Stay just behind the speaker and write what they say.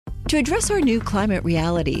To address our new climate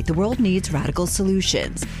reality, the world needs radical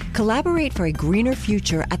solutions. Collaborate for a greener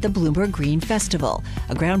future at the Bloomberg Green Festival,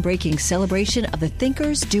 a groundbreaking celebration of the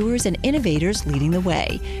thinkers, doers, and innovators leading the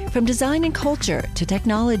way. From design and culture to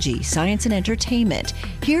technology, science, and entertainment,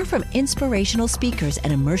 hear from inspirational speakers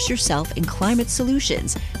and immerse yourself in climate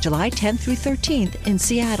solutions. July 10th through 13th in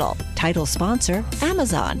Seattle. Title sponsor,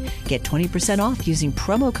 Amazon. Get 20% off using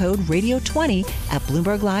promo code radio20 at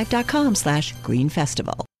BloombergLive.com/Green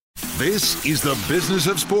Festival. This is the business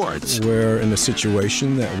of sports. We're in a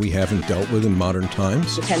situation that we haven't dealt with in modern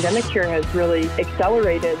times. The pandemic here has really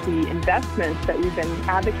accelerated the investments that we've been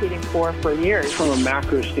advocating for years. From a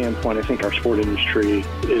macro standpoint, I think our sport industry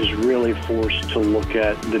is really forced to look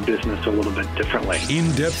at the business a little bit differently.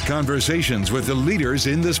 In-depth conversations with the leaders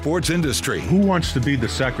in the sports industry. Who wants to be the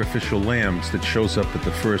sacrificial lambs that shows up at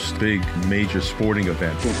the first big major sporting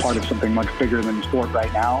event? We're part of something much bigger than sport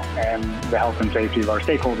right now, and the health and safety of our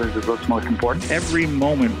stakeholders is what's most important. Every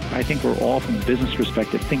moment, I think we're all, from a business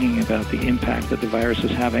perspective, thinking about the impact that the virus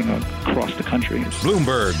is having across the country.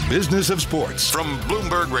 Bloomberg Business of Sports from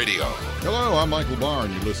Bloomberg Radio. Hello, I'm Michael Barr,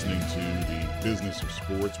 and you're listening to the Business of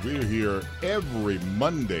Sports. We're here every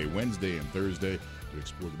Monday, Wednesday, and Thursday to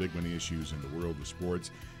explore the big money issues in the world of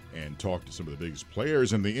sports and talk to some of the biggest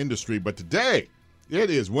players in the industry. But today, it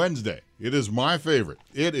is Wednesday. It is my favorite.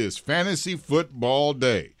 It is Fantasy Football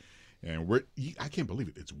Day. And I can't believe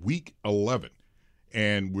it. It's week 11,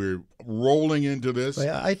 and we're rolling into this. Wait,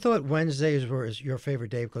 I thought Wednesdays were your favorite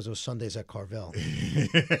day because it was Sundays at Carvel.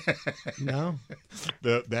 No?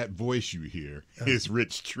 That voice you hear is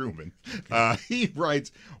Rich Truman. He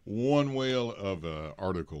writes one whale of an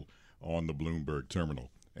article on the Bloomberg Terminal.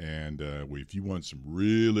 And if you want some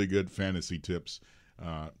really good fantasy tips,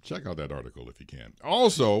 check out that article if you can.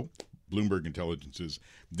 Also, Bloomberg Intelligence's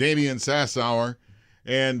Damian Sassower.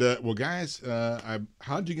 And, well, guys,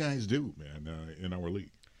 how'd you guys do, man, in our league?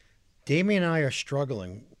 Damian and I are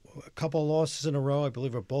struggling. A couple losses in a row. I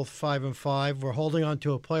believe we're both 5-5. We're holding on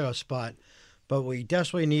to a playoff spot, but we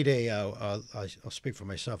desperately need I'll speak for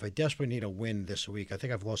myself. I desperately need a win this week. I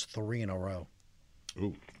think I've lost 3 in a row.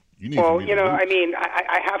 Ooh. Well, I mean,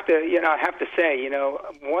 I have to say,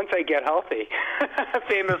 once I get healthy,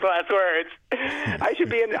 famous last words, I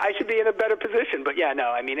should be in a better position. But yeah,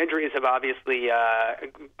 no, I mean, injuries have obviously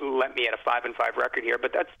let me at a 5-5 record here,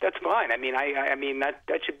 but that's fine. I mean, I mean that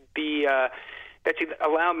should be that should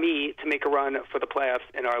allow me to make a run for the playoffs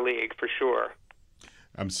in our league for sure.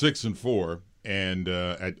 I'm 6-4, and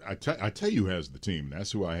I tell you, who has the team.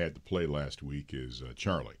 That's who I had to play last week is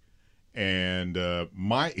Charlie. And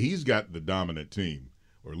he's got the dominant team,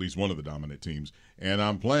 or at least one of the dominant teams, and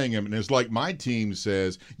I'm playing him, and it's like my team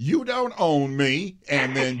says, you don't own me,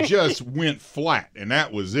 and then just went flat, and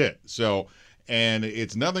that was it. So, and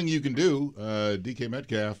it's nothing you can do. DK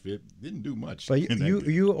Metcalf, it didn't do much. But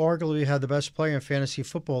you arguably had the best player in fantasy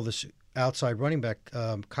football, this outside running back,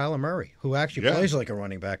 Kyler Murray, who actually plays like a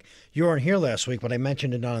running back. You weren't here last week, but I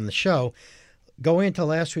mentioned it on the show. Going into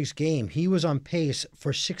last week's game, he was on pace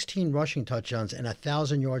for 16 rushing touchdowns and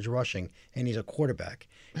 1,000 yards rushing, and he's a quarterback.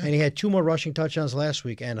 And he had 2 more rushing touchdowns last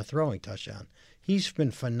week and a throwing touchdown. He's been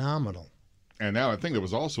phenomenal. And now I think there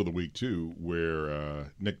was also the week, too, where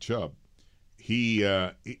Nick Chubb,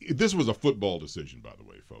 this was a football decision, by the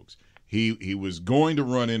way, folks. He was going to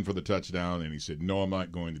run in for the touchdown, and he said, no, I'm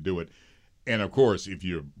not going to do it. And, of course, if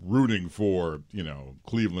you're rooting for,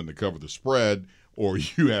 Cleveland to cover the spread, or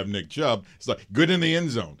you have Nick Chubb, it's like good in the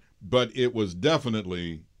end zone. But it was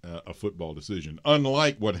definitely a football decision,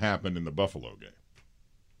 unlike what happened in the Buffalo game.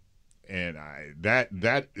 And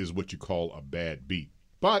that is what you call a bad beat.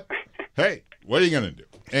 But hey, what are you going to do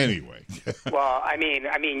anyway? Well, I mean,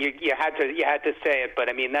 you had to say it, but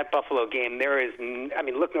I mean that Buffalo game.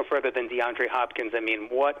 Look no further than DeAndre Hopkins. I mean,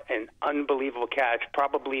 what an unbelievable catch!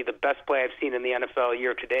 Probably the best play I've seen in the NFL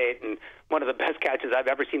year to date, and one of the best catches I've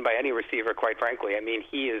ever seen by any receiver. Quite frankly, I mean,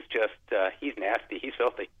 he is just he's nasty. He's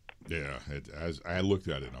filthy. Yeah, as I looked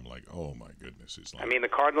at it, I'm like, oh my goodness! It's like, I mean, the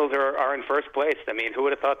Cardinals are in first place. I mean, who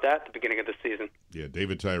would have thought that at the beginning of the season? Yeah,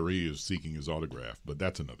 David Tyree is seeking his autograph, but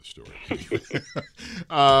that's another story.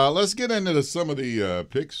 Let's get into some of the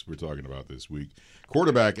picks we're talking about this week.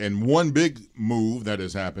 Quarterback, and one big move that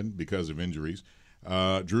has happened because of injuries.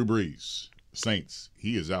 Drew Brees, Saints,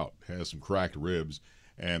 he is out, has some cracked ribs,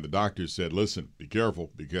 and the doctors said, listen, be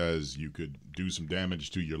careful because you could do some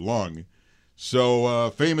damage to your lung.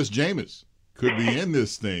 So famous Jameis could be in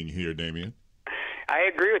this thing here, Damian. I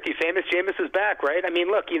agree with you. Famous Jameis is back, right? I mean,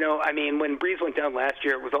 look, when Brees went down last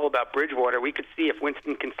year, it was all about Bridgewater. We could see if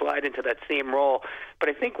Winston can slide into that same role. But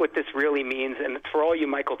I think what this really means, and for all you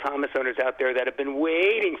Michael Thomas owners out there that have been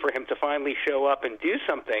waiting for him to finally show up and do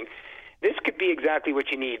something, this could be exactly what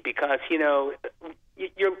you need because,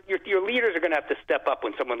 your leaders are going to have to step up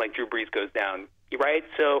when someone like Drew Brees goes down, right?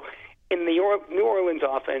 So in the New Orleans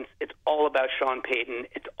offense, it's all about Sean Payton.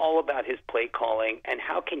 It's all about his play calling. And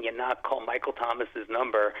how can you not call Michael Thomas's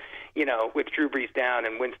number, with Drew Brees down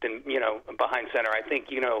and Winston, behind center? I think,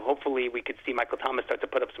 hopefully we could see Michael Thomas start to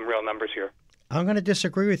put up some real numbers here. I'm going to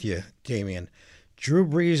disagree with you, Damian. Drew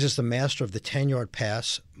Brees is the master of the 10-yard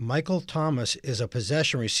pass. Michael Thomas is a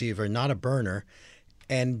possession receiver, not a burner.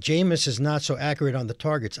 And Jameis is not so accurate on the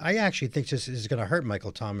targets. I actually think this is going to hurt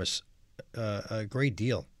Michael Thomas a great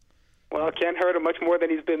deal. Well, it can't hurt him much more than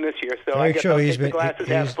he's been this year. So Very I guess true. I'll take the glasses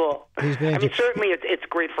half full. Certainly it's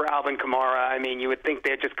great for Alvin Kamara. I mean, you would think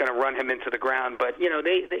they're just going to run him into the ground, but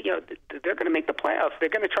they're going to make the playoffs. They're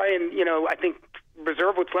going to try and I think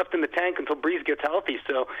reserve what's left in the tank until Brees gets healthy.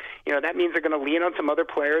 So that means they're going to lean on some other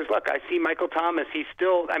players. Look, I see Michael Thomas. He's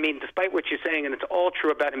still, despite what you're saying, and it's all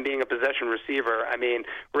true about him being a possession receiver.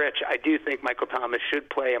 Rich, I do think Michael Thomas should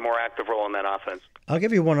play a more active role in that offense. I'll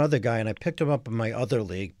give you one other guy, and I picked him up in my other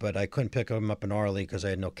league, but I couldn't pick him up in our league because I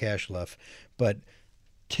had no cash left. But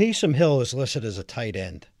Taysom Hill is listed as a tight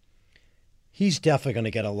end. He's definitely going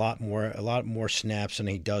to get a lot more snaps than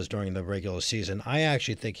he does during the regular season. I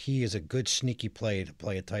actually think he is a good sneaky play to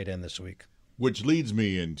play a tight end this week. Which leads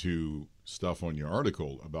me into stuff on your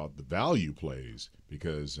article about the value plays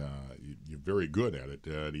because you're very good at it.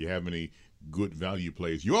 Do you have any good value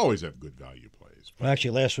plays? You always have good value plays. Well,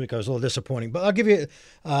 actually, last week I was a little disappointing, but I'll give you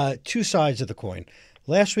two sides of the coin.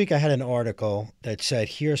 Last week I had an article that said,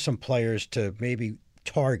 here's some players to maybe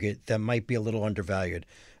target that might be a little undervalued.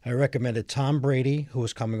 I recommended Tom Brady, who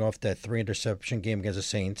was coming off that 3-interception game against the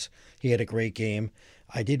Saints. He had a great game.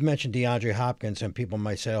 I did mention DeAndre Hopkins, and people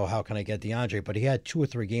might say, oh, how can I get DeAndre? But he had 2 or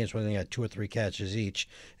 3 games where he had 2 or 3 catches each.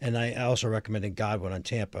 And I also recommended Godwin on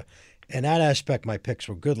Tampa. In that aspect, my picks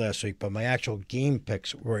were good last week, but my actual game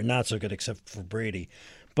picks were not so good except for Brady.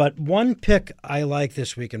 But one pick I like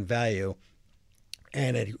this week in value,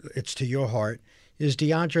 and it's to your heart, is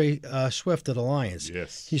DeAndre Swift of the Lions.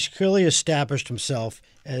 Yes. He's clearly established himself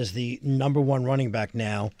as the number 1 running back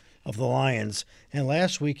now of the Lions. And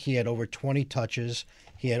last week he had over 20 touches.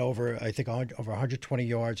 He had over 120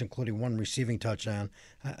 yards, including 1 receiving touchdown.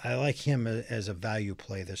 I like him as a value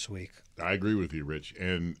play this week. I agree with you, Rich.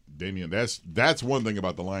 And, Damian, that's one thing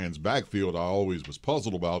about the Lions' backfield I always was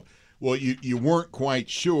puzzled about. Well, you weren't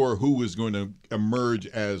quite sure who was going to emerge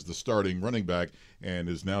as the starting running back, and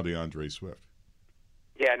is now DeAndre Swift.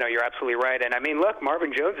 Yeah, no, you're absolutely right. And look,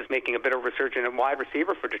 Marvin Jones is making a bit of a resurgence at wide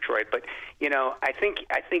receiver for Detroit. But I think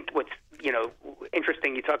what's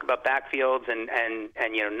interesting. You talk about backfields and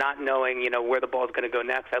not knowing where the ball is going to go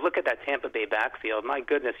next. I look at that Tampa Bay backfield. My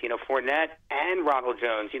goodness, Fournette and Ronald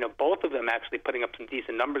Jones. Both of them actually putting up some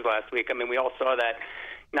decent numbers last week. We all saw that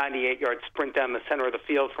 98-yard sprint down the center of the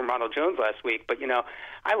field from Ronald Jones last week. But,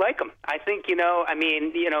 I like him. I think,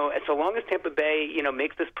 so long as Tampa Bay,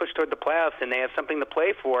 makes this push toward the playoffs and they have something to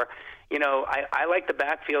play for, I like the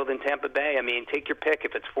backfield in Tampa Bay. Take your pick.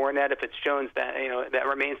 If it's Fournette, if it's Jones, that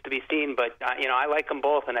remains to be seen. But, I like them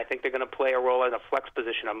both, and I think they're going to play a role in a flex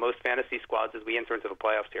position on most fantasy squads as we enter into the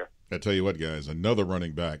playoffs here. I tell you what, guys, another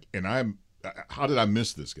running back. And how did I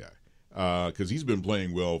miss this guy? Because he's been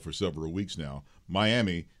playing well for several weeks now.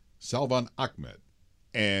 Miami, Salvon Ahmed.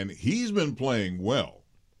 And he's been playing well.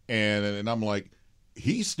 And I'm like,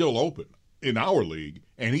 he's still open in our league,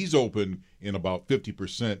 and he's open in about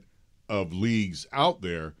 50% of leagues out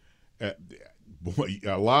there. Boy,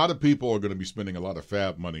 a lot of people are going to be spending a lot of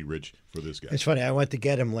fab money, Rich, for this guy. It's funny. I went to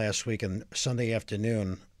get him last week on Sunday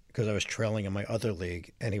afternoon because I was trailing in my other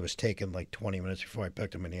league, and he was taken like 20 minutes before I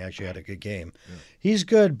picked him, and he actually had a good game. Yeah. He's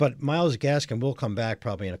good, but Myles Gaskin will come back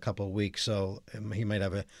probably in a couple of weeks, so he might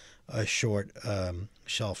have a short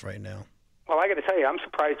shelf right now. Well, I got to tell you, I'm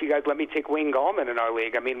surprised you guys let me take Wayne Gallman in our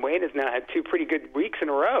league. Wayne has now had 2 pretty good weeks in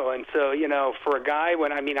a row. And so, for a guy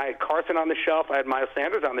when, I had Carson on the shelf, I had Miles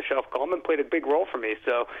Sanders on the shelf, Gallman played a big role for me.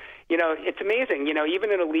 So, it's amazing.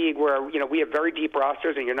 Even in a league where, we have very deep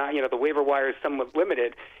rosters and you're not, the waiver wire is somewhat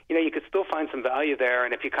limited, you could still find some value there.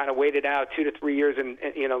 And if you kind of wait it out 2 to 3 years and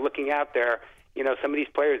looking out there, some of these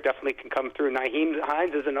players definitely can come through. Nyheim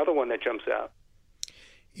Hines is another one that jumps out.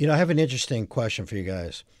 I have an interesting question for you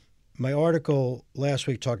guys. My article last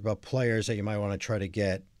week talked about players that you might want to try to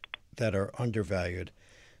get that are undervalued.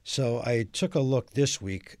 So I took a look this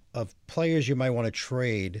week of players you might want to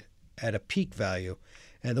trade at a peak value.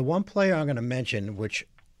 And the one player I'm going to mention, which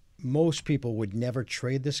most people would never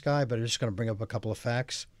trade this guy, but I'm just going to bring up a couple of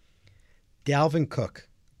facts. Dalvin Cook.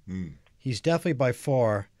 He's definitely by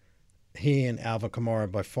far, he and Alvin Kamara are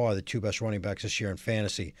by far the two best running backs this year in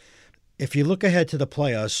fantasy. If you look ahead to the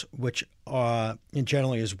playoffs, which in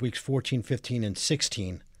generally is weeks 14, 15, and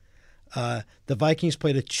 16, the Vikings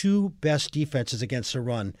play the two best defenses against the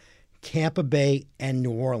run, Tampa Bay and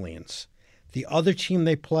New Orleans. The other team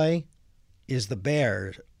they play is the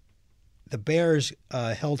Bears. The Bears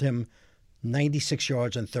held him 96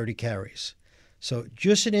 yards on 30 carries. So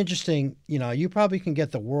just an interesting, you probably can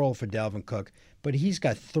get the world for Dalvin Cook, but he's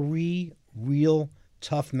got 3 real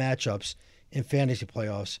tough matchups in fantasy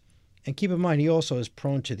playoffs. And keep in mind, he also is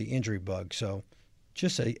prone to the injury bug. So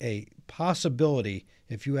just a possibility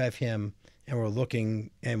if you have him and we're looking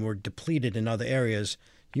and we're depleted in other areas,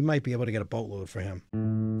 you might be able to get a boatload for him.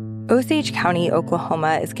 Osage County,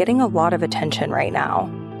 Oklahoma is getting a lot of attention right now.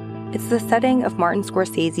 It's the setting of Martin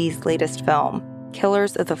Scorsese's latest film,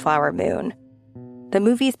 Killers of the Flower Moon. The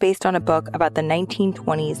movie's based on a book about the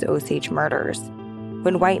 1920s Osage murders,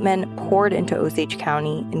 when white men poured into Osage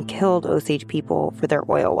County and killed Osage people for their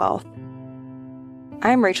oil wealth.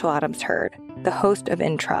 I'm Rachel Adams Heard, the host of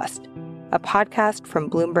In Trust, a podcast from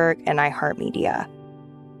Bloomberg and iHeartMedia.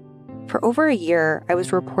 For over a year, I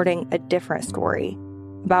was reporting a different story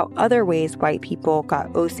about other ways white people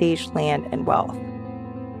got Osage land and wealth,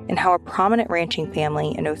 and how a prominent ranching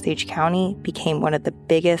family in Osage County became one of the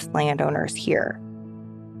biggest landowners here.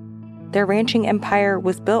 Their ranching empire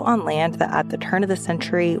was built on land that at the turn of the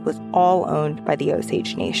century was all owned by the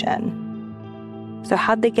Osage Nation. So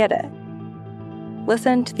how'd they get it?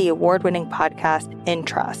 Listen to the award-winning podcast In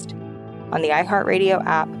Trust on the iHeartRadio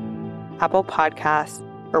app, Apple Podcasts,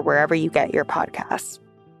 or wherever you get your podcasts.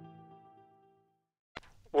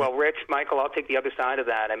 Well, Rich, Michael, I'll take the other side of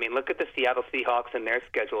that. I mean, look at the Seattle Seahawks and their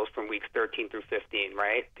schedules from weeks 13 through 15,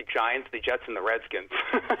 right? The Giants, the Jets, and the Redskins.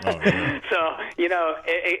 So,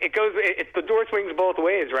 the door swings both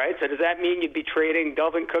ways, right? So does that mean you'd be trading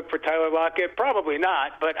Dalvin Cook for Tyler Lockett? Probably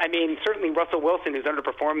not. But, I mean, certainly Russell Wilson, who's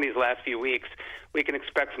underperformed these last few weeks, we can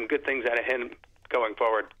expect some good things out of him going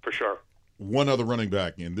forward, for sure. One other running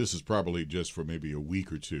back, and this is probably just for maybe a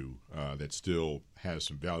week or two, that still has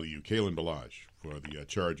some value, Kalen Ballage for the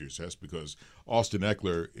Chargers. That's because Austin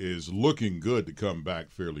Eckler is looking good to come back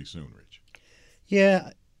fairly soon, Rich.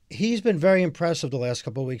 Yeah, he's been very impressive the last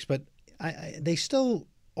couple of weeks, but they still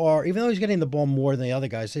are, even though he's getting the ball more than the other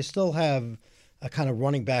guys, they still have a kind of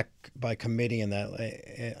running back by committee in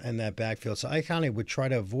that backfield. So I kind of would try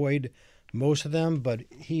to avoid most of them, but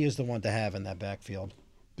he is the one to have in that backfield.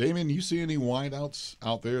 Damon, you see any wideouts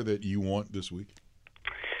out there that you want this week?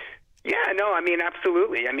 Yeah, no, I mean,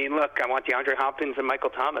 absolutely. I mean, look, I want DeAndre Hopkins and Michael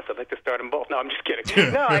Thomas. I'd like to start them both. No, I'm just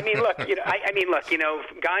kidding. No, I mean, look,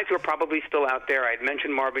 guys who are probably still out there. I'd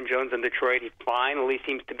mentioned Marvin Jones in Detroit. He finally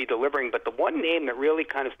seems to be delivering. But the one name that really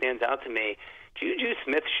kind of stands out to me, Juju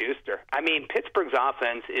Smith-Schuster. I mean, Pittsburgh's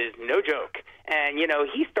offense is no joke. And,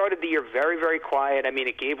 he started the year very, very quiet. I mean,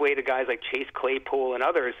 it gave way to guys like Chase Claypool and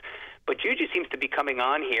others. But Juju seems to be coming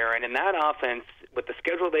on here, and in that offense, with the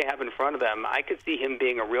schedule they have in front of them, I could see him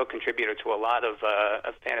being a real contributor to a lot of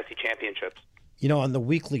fantasy championships. On the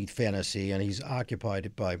weekly fantasy, and he's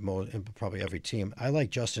occupied by probably every team, I like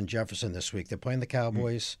Justin Jefferson this week. They're playing the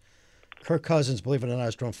Cowboys. Kirk Cousins, believe it or not,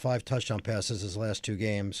 has thrown 5 touchdown passes his last 2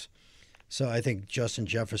 games. So I think Justin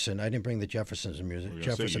Jefferson. I didn't bring the Jefferson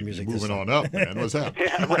music. Moving on up, man. What's that?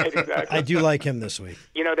 Yeah, right, exactly. I do like him this week.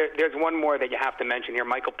 There's one more that you have to mention here.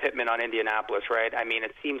 Michael Pittman on Indianapolis, right? I mean,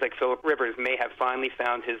 it seems like Phillip Rivers may have finally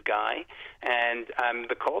found his guy, and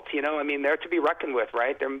the Colts. They're to be reckoned with,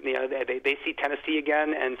 right? They see Tennessee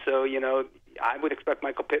again, and so I would expect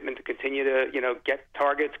Michael Pittman to continue to get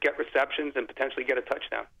targets, get receptions, and potentially get a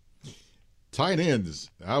touchdown. Tight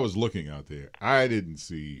ends, I was looking out there. I didn't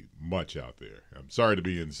see much out there. I'm sorry to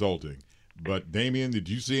be insulting. But, Damian, did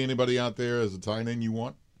you see anybody out there as a tight end you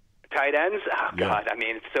want? Tight ends? Oh, yeah. God, I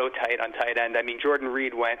mean, it's so tight on tight end. I mean, Jordan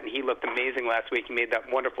Reed went, and he looked amazing last week. He made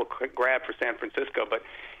that wonderful quick grab for San Francisco. But,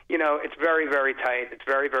 it's very, very tight. It's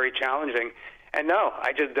very, very challenging. And no,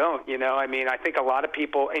 I just don't. I think a lot of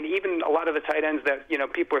people, and even a lot of the tight ends that,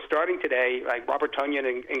 people are starting today, like Robert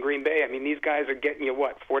Tonyan in Green Bay, I mean, these guys are getting you,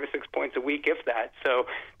 4 to 6 points a week, if that. So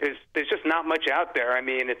there's just not much out there. I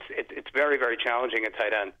mean, it's very, very challenging at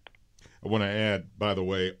tight end. I want to add, by the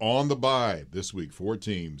way, on the bye this week, 4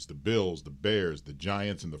 teams, the Bills, the Bears, the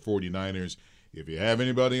Giants, and the 49ers. If you have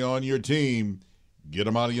anybody on your team, get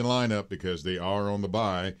them out of your lineup because they are on the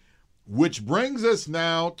bye, which brings us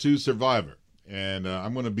now to Survivor. And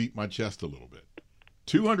I'm going to beat my chest a little bit.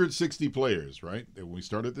 260 players, right? We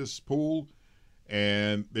started this pool,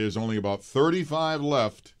 and there's only about 35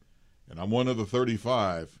 left, and I'm one of the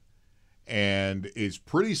 35, and it's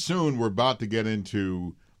pretty soon we're about to get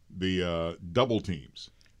into the double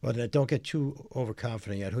teams. Well, don't get too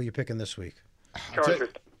overconfident yet. Who are you picking this week? Chargers.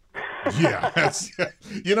 Yeah,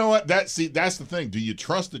 you know what? That's the thing. Do you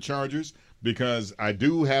trust the Chargers? Because I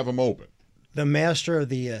do have them open. The master of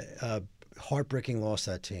the heartbreaking loss,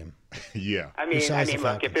 that team. Yeah. I mean, look. I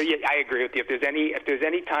agree with you. If there's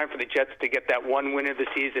any time for the Jets to get that one win of the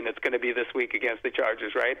season, it's going to be this week against the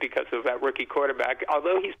Chargers, right? Because of that rookie quarterback.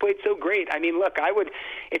 Although he's played so great, I mean, look, I would,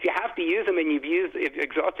 if you have to use him and you've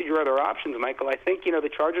exhausted your other options, Michael, I think the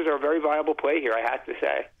Chargers are a very viable play here. I have to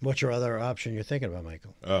say. What's your other option you're thinking about,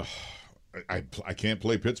 Michael? I can't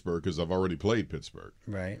play Pittsburgh because I've already played Pittsburgh.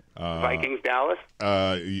 Right. Vikings, Dallas?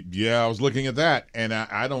 Yeah, I was looking at that, and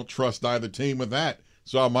I don't trust either team with that.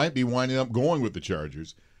 So I might be winding up going with the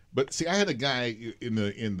Chargers. But, see, I had a guy in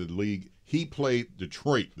the league. He played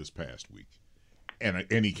Detroit this past week,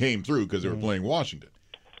 and he came through because they were playing Washington,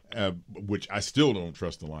 which I still don't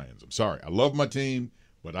trust the Lions. I'm sorry. I love my team,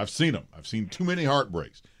 but I've seen them. I've seen too many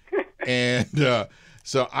heartbreaks. And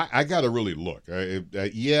so I got to really look.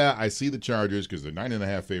 I see the Chargers because they're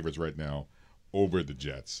 9.5 favorites right now over the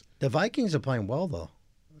Jets. The Vikings are playing well, though.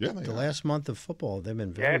 Yeah, the last month of football, they've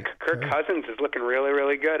been very. Yeah, Kirk Cousins is looking really,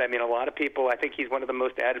 really good. I mean, a lot of people. I think he's one of the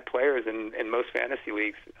most added players in most fantasy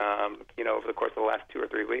leagues. Over the course of the last 2 or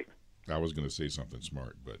 3 weeks. I was going to say something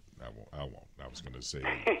smart, but I won't. I was going to say,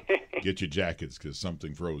 get your jackets because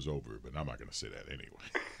something froze over, but I'm not going to say that anyway.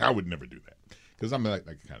 I would never do that because I'm that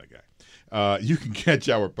kind of guy. You can catch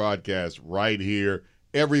our podcast right here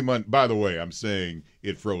every month. By the way, I'm saying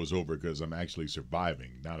it froze over because I'm actually surviving,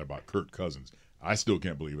 not about Kirk Cousins. I still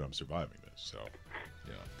can't believe I'm surviving this. So,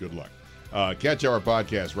 good luck. Catch our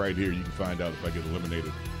podcast right here. You can find out if I get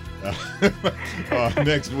eliminated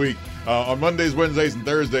next week. On Mondays, Wednesdays, and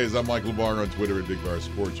Thursdays, I'm Mike LeBar on Twitter at Big Bar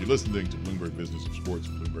Sports. You're listening to Bloomberg Business of Sports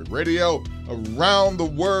and Bloomberg Radio around the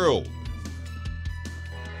world.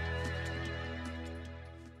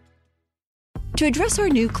 To address our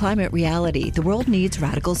new climate reality, the world needs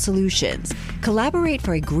radical solutions. Collaborate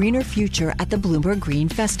for a greener future at the Bloomberg Green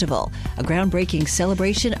Festival, a groundbreaking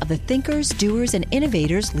celebration of the thinkers, doers, and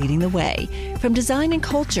innovators leading the way. From design and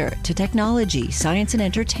culture to technology, science, and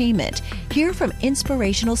entertainment, hear from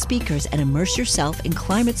inspirational speakers and immerse yourself in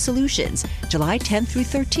climate solutions. July 10th through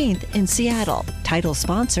 13th in Seattle. Title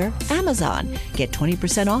sponsor, Amazon. Get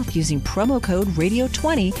 20% off using promo code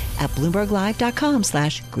RADIO20 at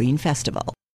BloombergLive.com/Green Festival.